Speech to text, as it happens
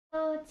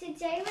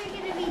today we're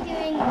going to be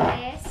doing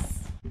this.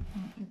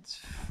 It's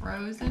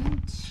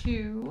Frozen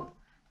 2,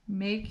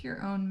 Make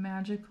Your Own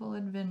Magical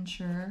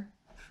Adventure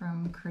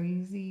from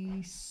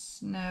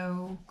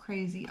Cra-Z-Snow,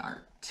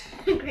 Cra-Z-Art.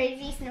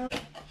 Cra-Z-Snow.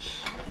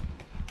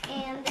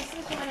 And this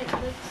is what it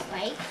looks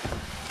like,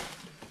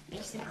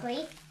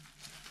 basically.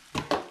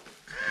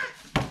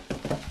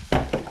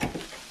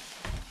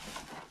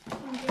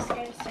 I'm just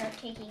going to start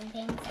taking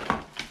things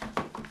out.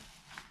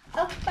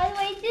 Oh, by the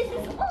way, this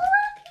is, oh look,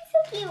 it's so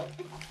cute.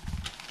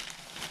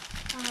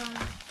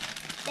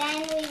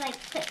 Then we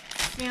put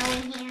snow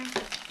in here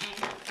and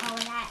all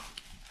of that.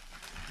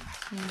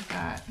 So we've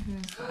got,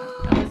 who's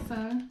that?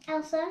 Elsa.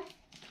 Elsa.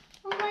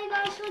 Oh my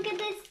gosh, look at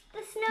this,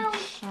 the snow.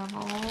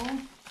 Shovel.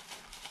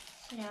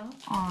 Snow.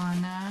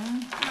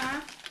 Anna.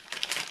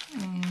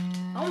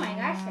 And oh my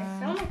gosh, there's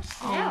so much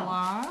snow.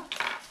 Aria.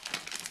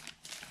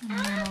 And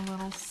then a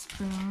little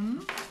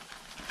spoon.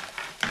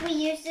 We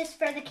use this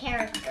for the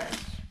characters.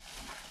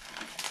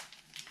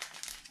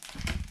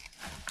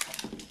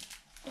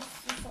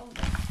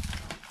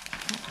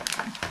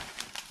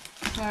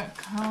 That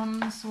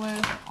comes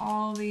with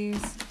all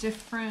these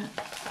different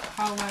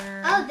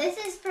color. Oh, this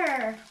is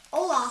for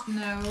Olaf.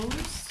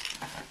 Snows.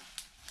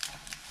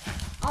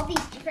 All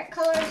these different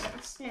colors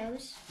of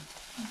snows.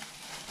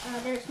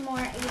 There's more,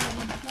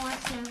 even more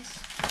snows.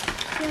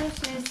 Snows.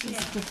 This is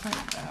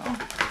different though.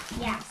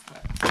 Yeah.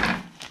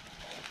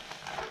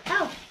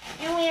 Oh,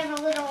 and we have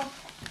a little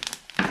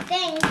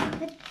thing to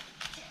put it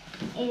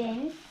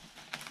in.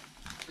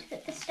 To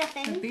put the stuff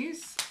in. So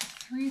these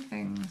three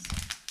things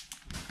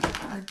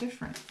are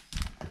different.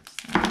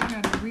 So we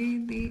gotta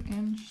read the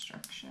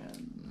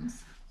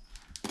instructions.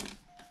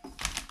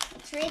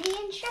 Let's read the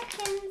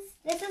instructions.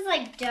 This is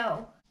like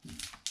dough.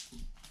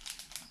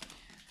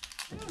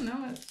 I don't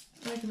know, it's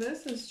like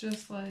this is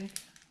just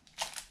like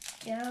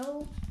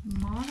Dough.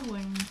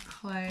 modeling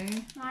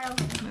clay.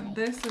 Modeling clay. But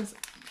this is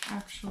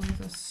actually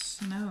the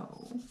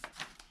snow.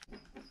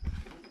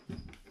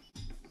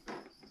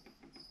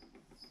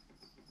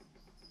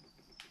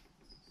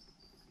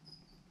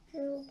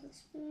 Fill the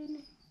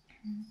spoon.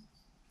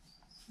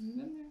 Put it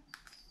in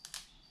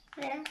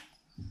There.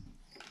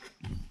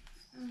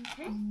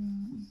 Okay.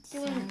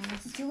 there.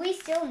 Do we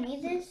still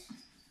need this?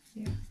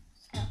 Yeah.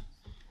 Oh.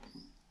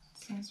 It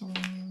says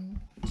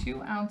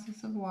 2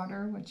 ounces of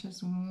water, which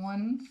is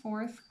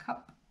 1/4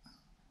 cup.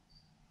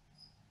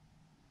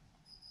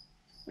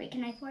 Wait,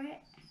 can I pour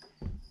it?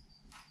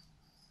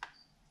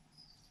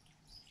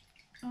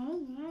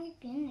 Oh my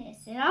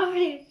goodness! It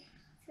already.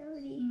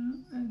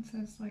 It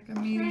says like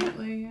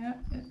immediately, yeah,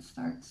 it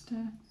starts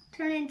to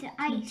turn into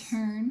ice.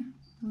 Turn.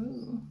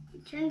 Ooh.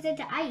 It turns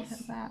into ice. Look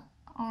at that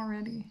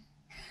already.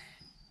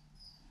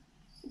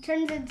 It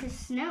turns into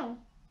snow.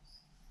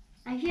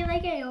 I feel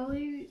like I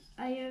already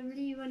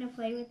want to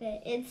play with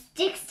it. It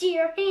sticks to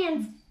your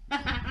hands.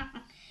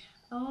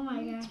 Oh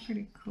my gosh. That's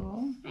pretty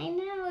cool. I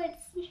know,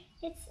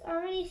 it's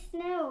already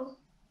snow.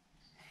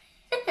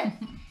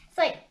 It's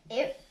like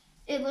it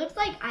looks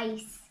like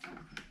ice.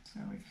 So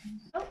we can.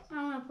 Oh,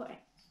 I want to pour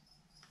it.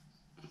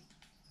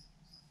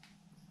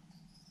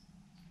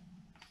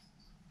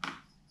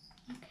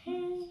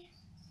 Okay.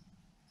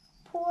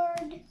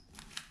 Poured.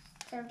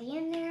 It's already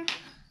in there.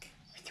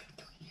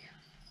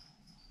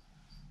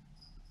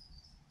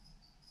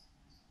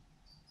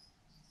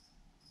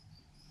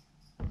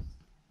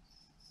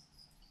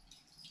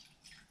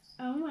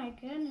 Oh my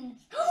goodness.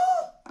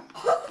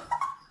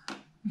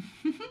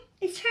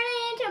 It's turning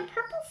into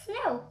purple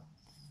snow.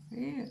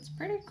 See, it's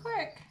pretty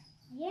quick.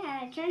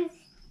 Yeah, it turns.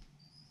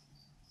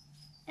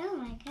 Oh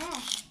my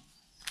gosh.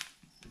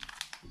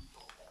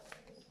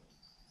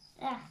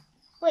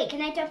 Wait,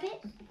 can I dump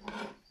it?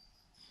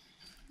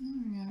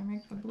 We gotta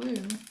make the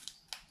blue.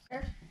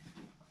 Sure.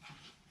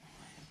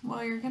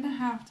 Well, you're gonna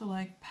have to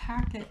like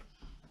pack it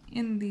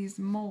in these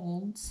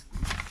molds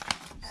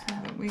so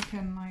that we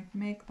can like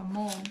make the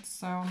molds.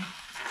 So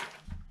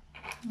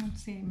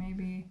let's see,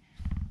 maybe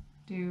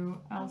do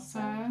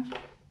Elsa.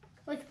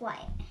 With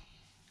what?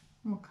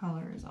 What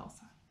color is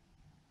Elsa?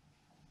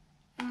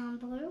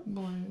 Blue.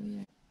 Blue,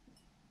 yeah.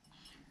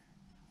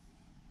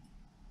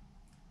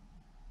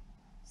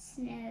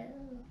 Snow.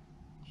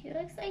 She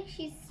looks like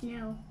she's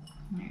snow.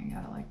 Yeah, you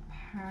gotta like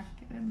pack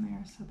it in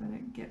there so that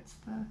it gets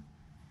the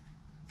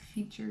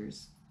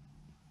features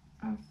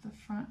of the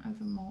front of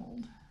the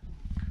mold.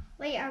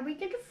 Wait, are we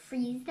gonna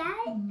freeze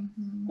that?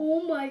 Mm-hmm.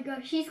 Oh my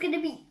gosh, she's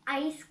gonna be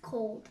ice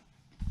cold.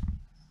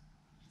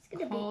 She's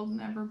gonna Cold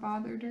never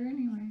bothered her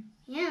anyway.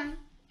 Yeah,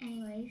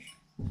 anyways.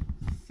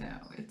 So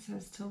it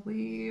says to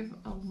leave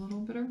a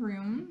little bit of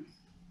room.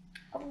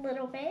 A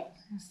little bit.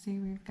 Let's see,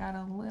 we've got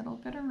a little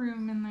bit of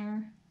room in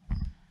there.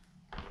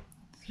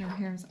 So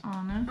here's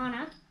Anna.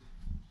 Anna.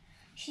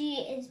 She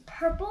is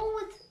purple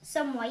with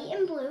some white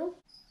and blue.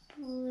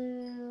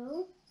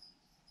 Blue.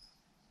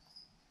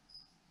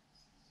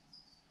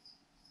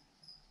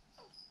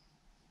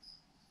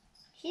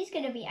 She's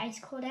gonna be ice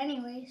cold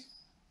anyways.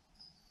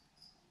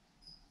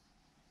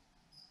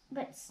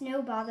 But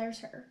snow bothers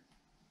her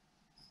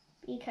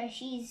because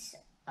she's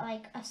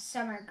like a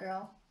summer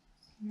girl.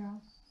 Yeah.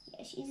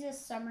 Yeah, she's a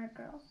summer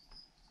girl.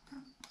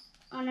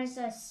 Anna's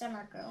a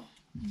summer girl.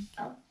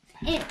 Oh,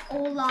 and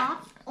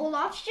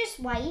Olaf's just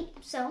white,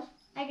 so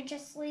I could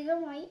just leave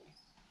him white.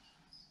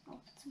 I'll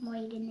put some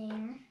white in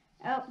there.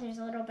 Oh, there's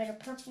a little bit of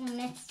purple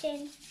mixed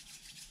in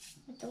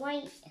with the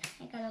white.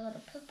 I got a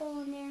little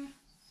purple in there.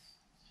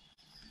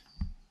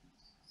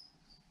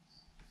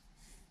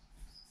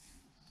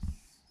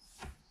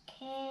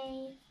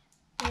 Okay,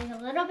 there's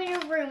a little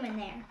bit of room in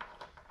there.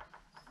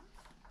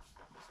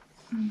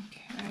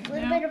 Okay. A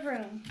little bit of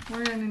room.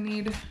 We're gonna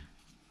need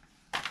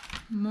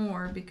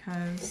more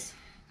because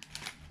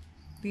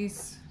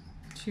these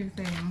two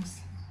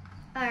things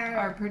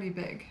are pretty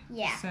big.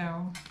 Yeah.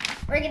 So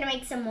we're gonna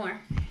make some more.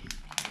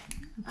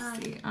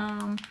 let's see.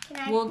 Can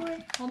I hold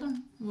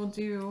on. We'll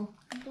do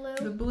blue?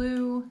 the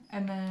blue,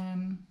 and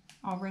then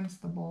I'll rinse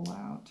the bowl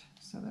out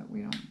so that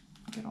we don't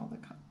get all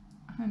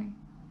the honey.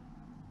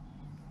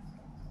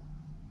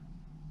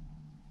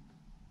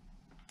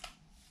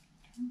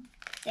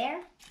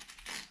 There.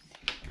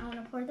 I want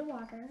to pour the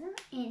water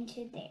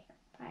into there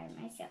by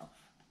myself.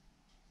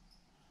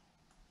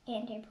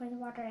 And I pour the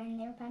water in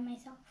there by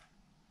myself.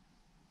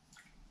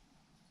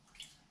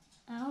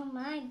 Oh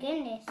my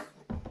goodness.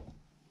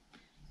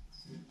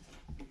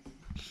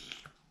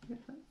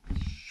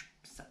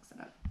 Sucks it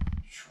up.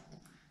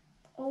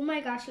 Oh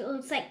my gosh, it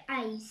looks like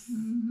ice.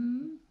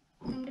 Mm-hmm.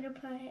 I'm gonna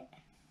put it.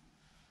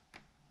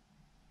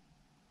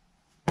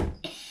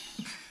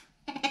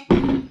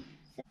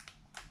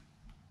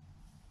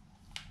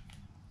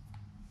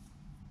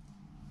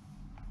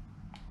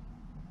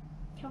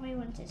 Tell me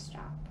when to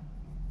stop.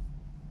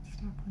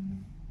 Stop when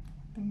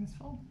the thing is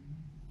full.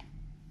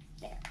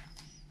 There.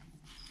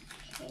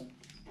 Okay.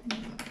 A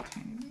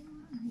tiny bit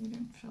more. You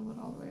didn't fill it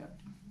all the way up.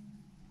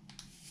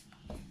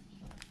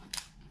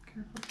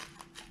 Careful.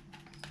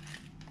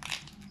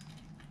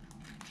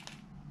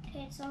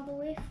 Okay, it's all the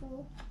way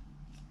full.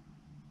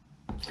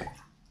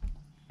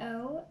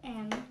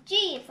 OMG,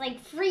 it's like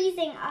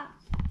freezing up.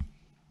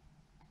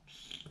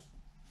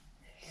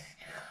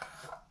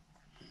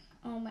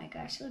 Oh my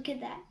gosh, look at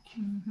that.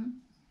 Mm-hmm.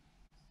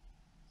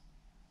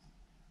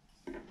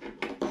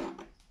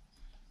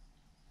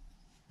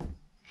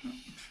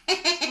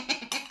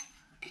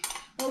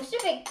 Most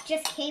of it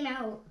just came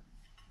out.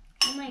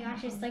 Oh my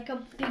gosh, it's like a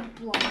big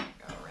blob.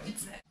 Go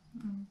rinse it.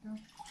 There we go.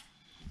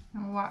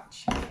 Now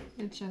watch.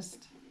 It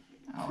just,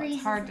 Freezes.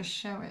 It's hard to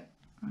show it.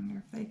 I wonder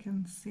if they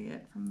can see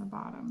it from the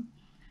bottom.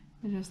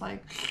 It's just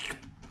like.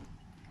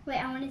 Wait,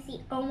 I want to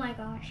see. Oh my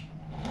gosh.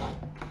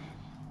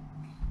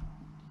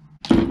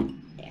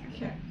 There.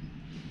 Okay.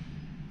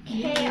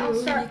 Okay, I'll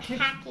start You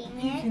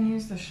packing You it. can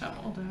use the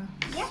shovel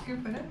to Yep.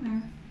 scoop it in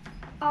there.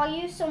 I'll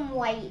use some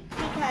white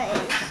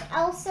because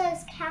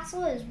Elsa's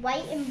castle is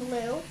white and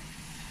blue.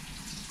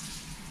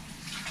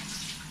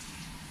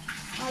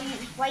 I'll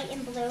use white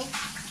and blue.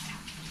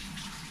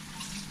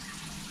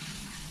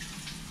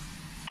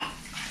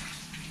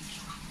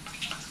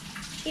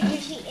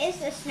 Because she is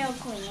the snow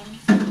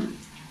queen.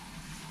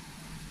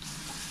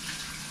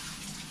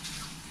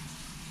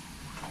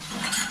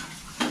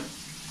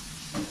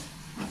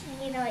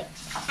 I need to like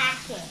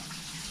pack it.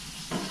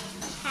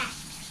 Pack.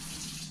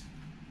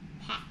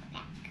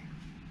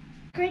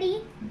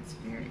 Pretty. It's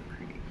very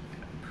pretty.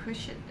 Gotta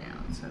push it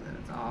down so that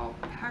it's all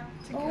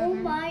packed together. Oh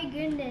my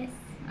goodness.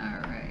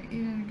 Alright,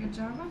 you did a good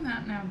job on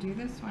that. Now do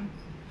this one.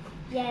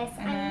 Yes.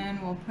 And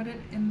then we'll put it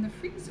in the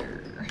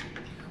freezer.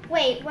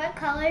 Wait, what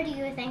color do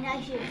you think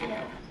I should do?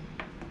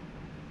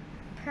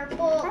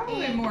 Purple.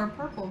 Probably and... more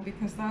purple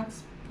because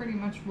that's pretty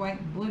much white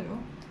and blue.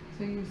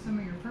 So use some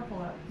of your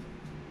purple up.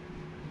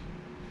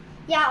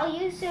 Yeah, I'll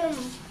use some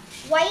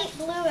white,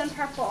 blue, and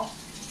purple.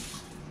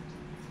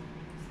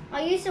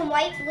 I'll use some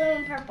white, blue,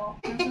 and purple.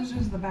 This is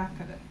just the back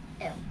of it.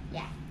 Oh,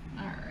 yeah.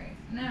 Alright,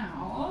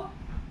 now.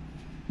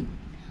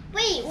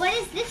 Wait, what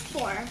is this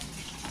for?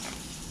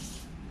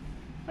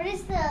 What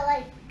is the,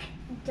 like,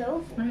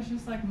 dough for? It's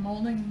just like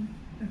molding.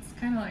 It's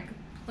kind of like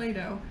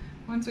Play-Doh.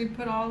 Once we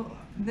put all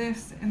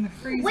this in the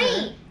freezer,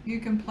 Wait. you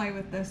can play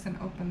with this and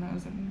open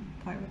those and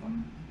play with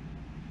them.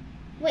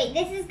 Wait,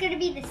 this is going to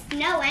be the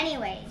snow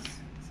anyways.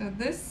 So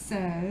this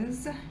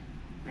says,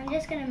 I'm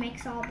just going to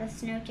mix all the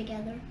snow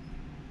together.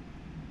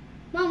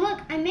 Mom, look,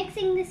 I'm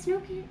mixing the snow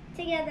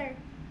together.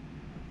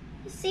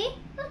 You see?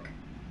 Look.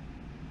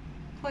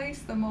 place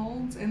the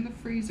molds in the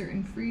freezer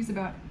and freeze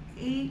about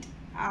 8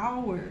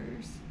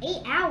 hours. 8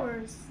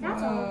 hours?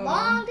 That's Whoa. a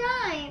long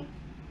time.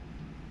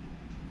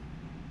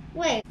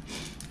 Wait.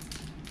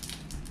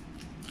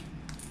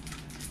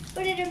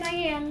 Put it in my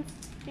hands.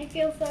 It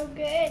feels so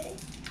good.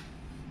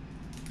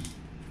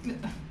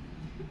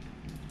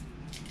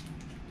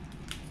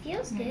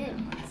 Feels good. Yeah,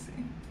 let's see.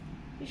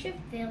 You should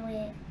feel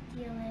it.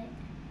 Feel it.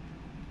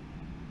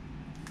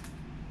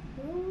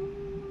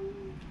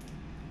 Ooh.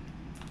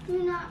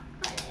 Do not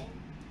cut it.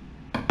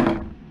 I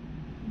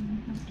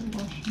have to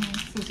wash my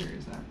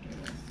scissors after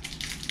this.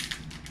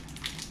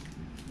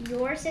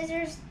 Your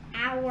scissors,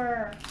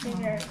 our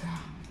scissors.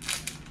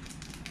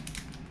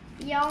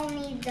 Y'all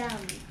need them.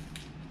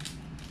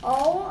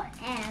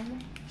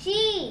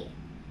 OMG.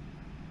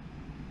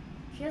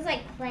 feels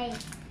like clay.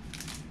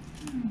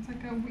 It's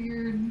like a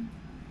weird,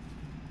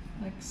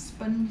 like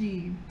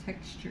spongy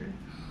texture.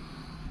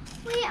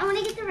 Wait, I want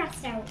to get the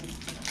rest out.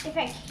 If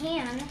I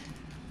can.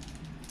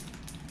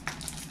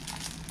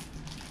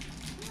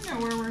 I don't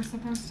know where we're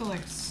supposed to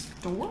like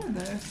store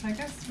this. I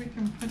guess we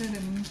can put it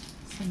in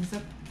some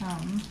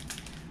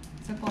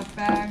Ziploc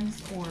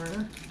bags or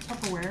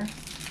Tupperware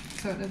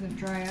so it doesn't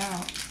dry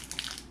out.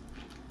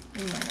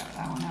 Ooh, I got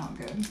that one out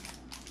good.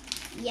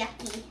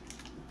 Yucky.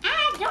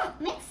 Ah,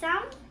 don't mix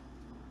them.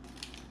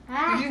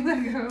 Ah. Did you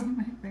let go of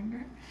my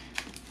finger?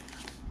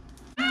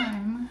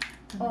 I'm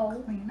gonna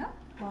Oh. clean up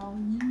while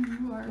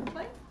you are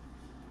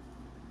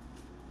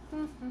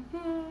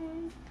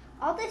playing.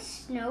 All this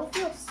snow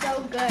feels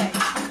so good.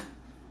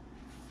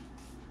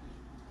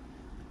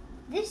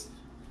 This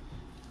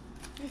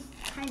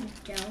kind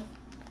of dough.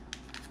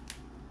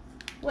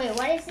 Wait,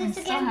 what is this I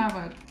again? still have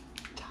a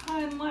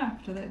ton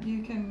left that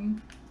you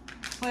can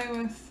play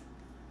with.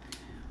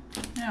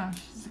 Yeah,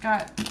 she's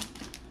got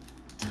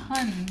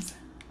tons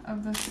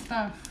of this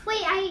stuff.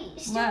 Wait, I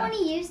still want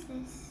to use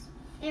this.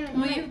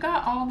 Well, you've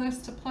got all this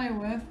to play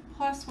with,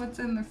 plus what's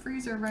in the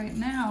freezer right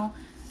now.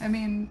 I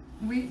mean,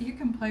 you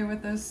can play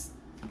with this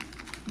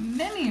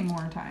many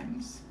more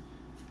times.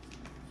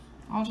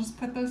 I'll just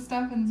put this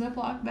stuff in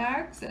Ziploc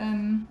bags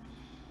and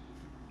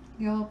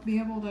you'll be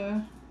able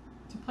to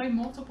play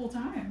multiple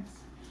times.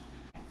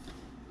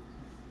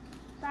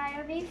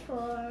 Fire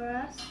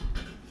before us,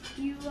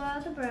 you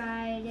are the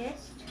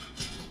brightest.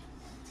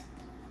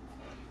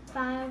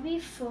 Fire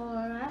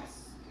before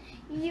us,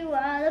 you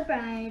are the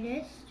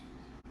brightest.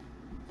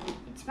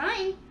 It's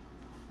fine.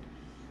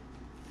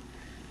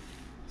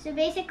 So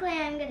basically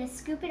I'm going to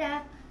scoop it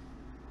up,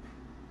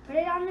 put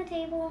it on the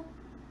table,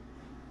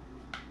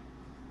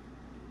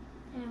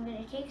 and I'm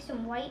going to take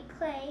some white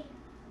clay,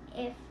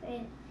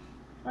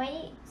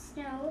 white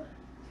snow.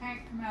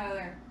 Hank, come out of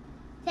there.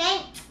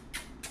 Thanks.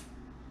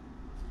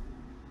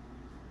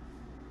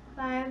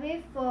 Fire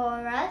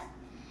before us,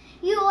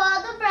 you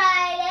are the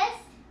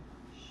brightest.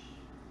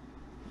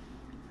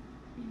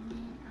 And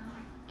then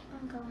I'll keep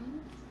on going.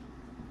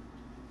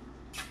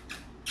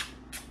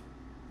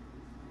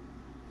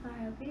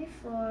 Fire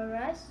before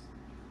us,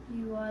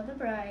 you are the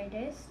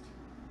brightest.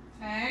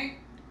 Hank,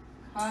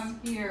 come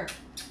here.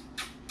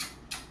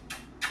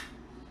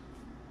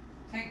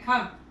 Hank,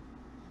 come.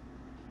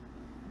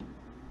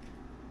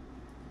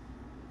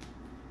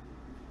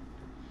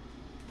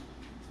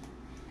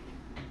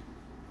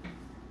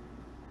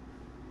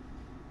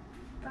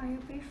 Fire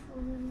before us,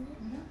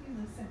 No, you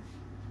listen.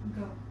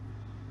 Go.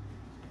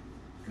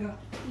 Go.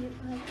 you are the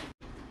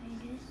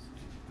brightest.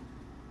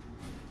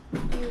 You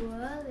are the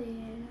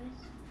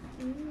brightest.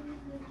 You are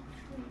the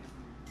truth.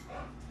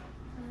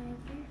 Fire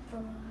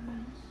before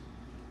us,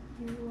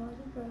 you are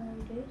the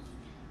brightest.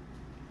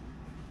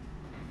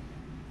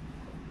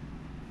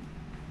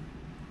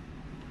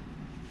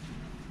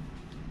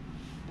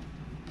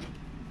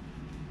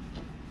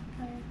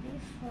 Fire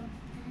before us,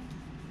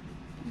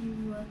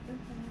 you are the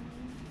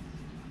brightest.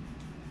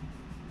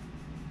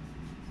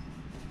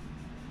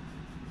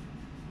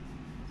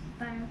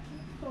 Fire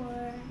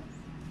before us,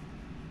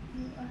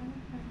 you are the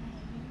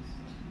brightest.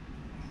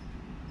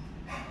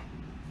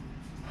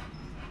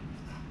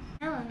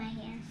 Now in my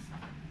hand.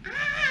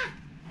 Ah!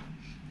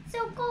 So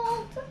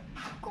cold.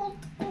 Cold,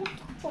 cold,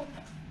 cold.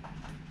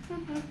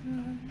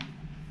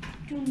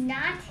 Do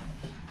not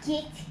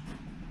get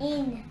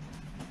in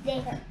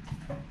there.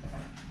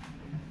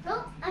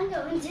 Well, I'm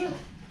going to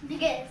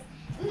because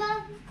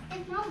Mom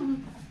is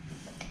Mom.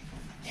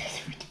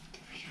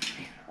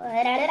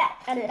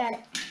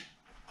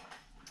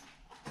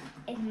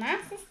 If my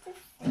sister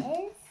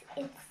says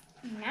it's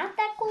not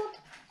that cold,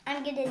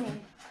 I'm getting in.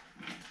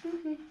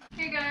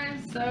 Hey guys,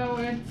 so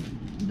it's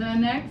the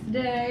next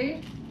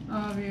day.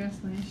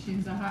 Obviously,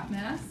 she's a hot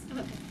mess.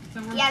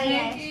 So we're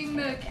taking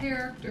the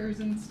characters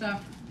and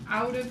stuff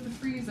out of the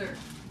freezer.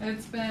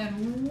 It's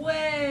been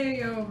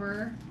way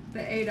over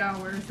the 8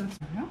 hours. Can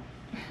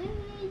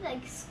we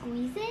like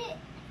squeeze it?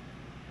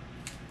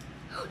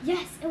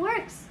 Yes, it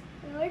works.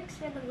 It works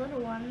for the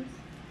little ones.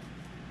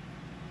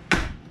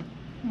 Well,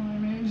 I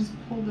mean, it just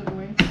pulled it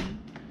away from me.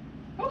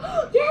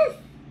 Oh, yes!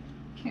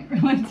 Can't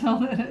really tell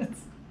that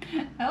it's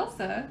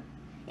Elsa.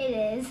 It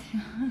is.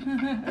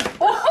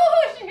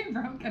 Oh, she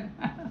broke it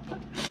out.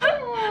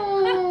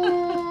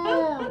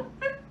 Oh.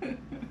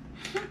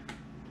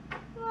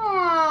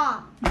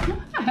 Aw.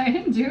 I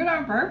didn't do it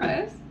on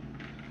purpose.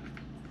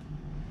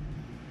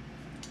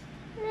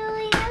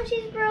 Really? Now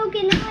she's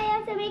broken. Now I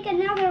have to make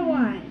another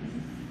one.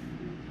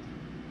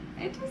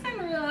 It doesn't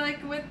really,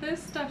 like with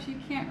this stuff, you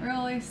can't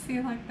really see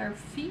like their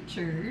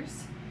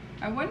features.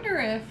 I wonder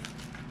if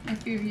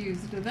you've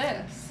used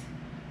this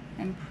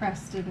and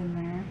pressed it in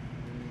there.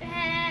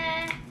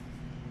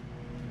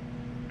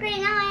 Great,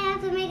 now I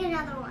have to make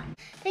another one.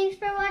 Thanks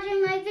for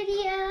watching my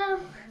video.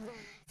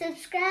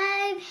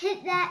 Subscribe,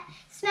 hit that,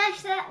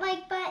 smash that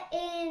like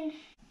button,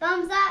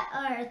 thumbs up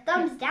or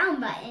thumbs down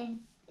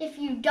button. If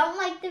you don't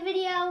like the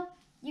video,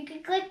 you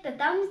can click the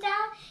thumbs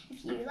down.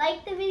 If you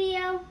like the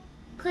video,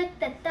 click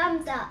the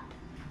thumbs up.